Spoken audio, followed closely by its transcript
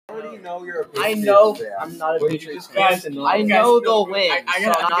already know you're a I Patriots know fan. I'm not a But Patriots you fan. just got to I know they'll win. I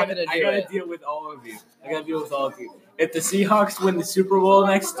so I'm not gonna do gotta it. deal with all of you. I gotta deal with all of you. If the Seahawks win the Super Bowl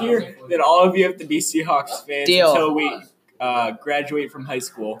next year, then all of you have to be Seahawks fans until we graduate from high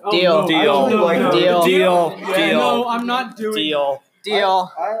school. Deal. Deal. No, I'm not doing that.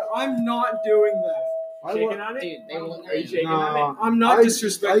 Deal. I'm not doing that. Shaking on it? Dude, they won't. Are you shaking on it? I'm not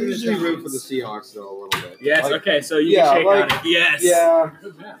disrespecting I the usually root Giants. for the Seahawks though a little bit. Yes. Like, Okay. So you yeah, can shake like- on it. Yes. Yeah.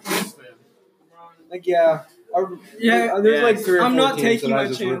 Like yeah. Yeah, There's like 3 or 4 I'm not teams taking that I my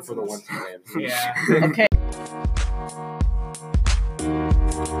just root for the chances. 1 team. Yeah. Okay.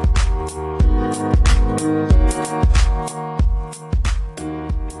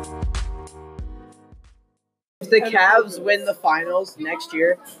 If the Cavs win the finals next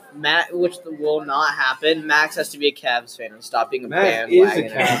year, which will not happen, Max has to be a Cavs fan and stop being a Max is a bandwagon.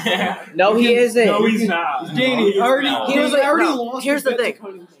 Cavs. No, he isn't. No, he's not. Danny, already Lost. Here's the thing.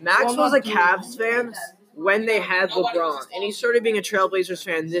 Cody. Max So I'm was a not doing Cavs fan when they had LeBron, and he started being a Trailblazers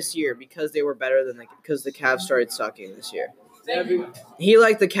fan this year because they were better than because the Cavs started sucking this year. He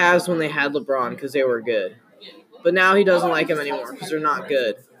liked the Cavs when they had LeBron because they were good, but now he doesn't like them anymore because they're not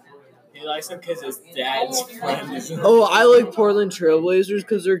good. He likes him because his dad's friend is. Oh, I like Portland Trailblazers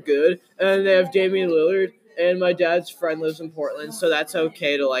because they're good, and they have Damian Lillard, and my dad's friend lives in Portland, so that's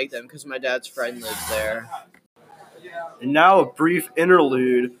okay to like them because my dad's friend lives there. And now a brief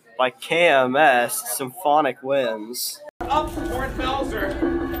interlude by KMS Symphonic Winds. Up, horn bells, or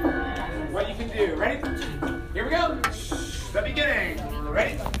what you can do. Ready? Here we go. The beginning.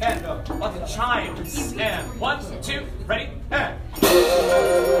 Ready? And let the chimes. And 1, 2, ready? And.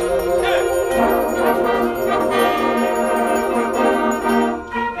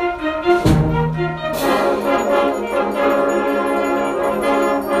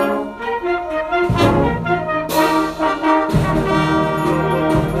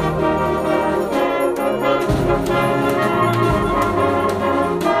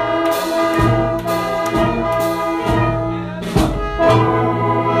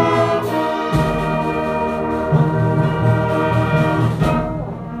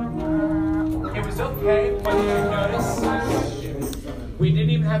 Okay, but you notice we didn't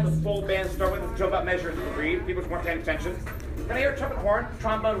even have the full band start with the drum out measure 3. People just weren't paying attention. Then I hear trumpet horn,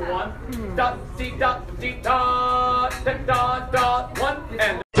 trombone 1, dot, dee, dot, dee, dot, dot, dot, 1,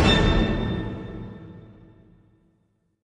 and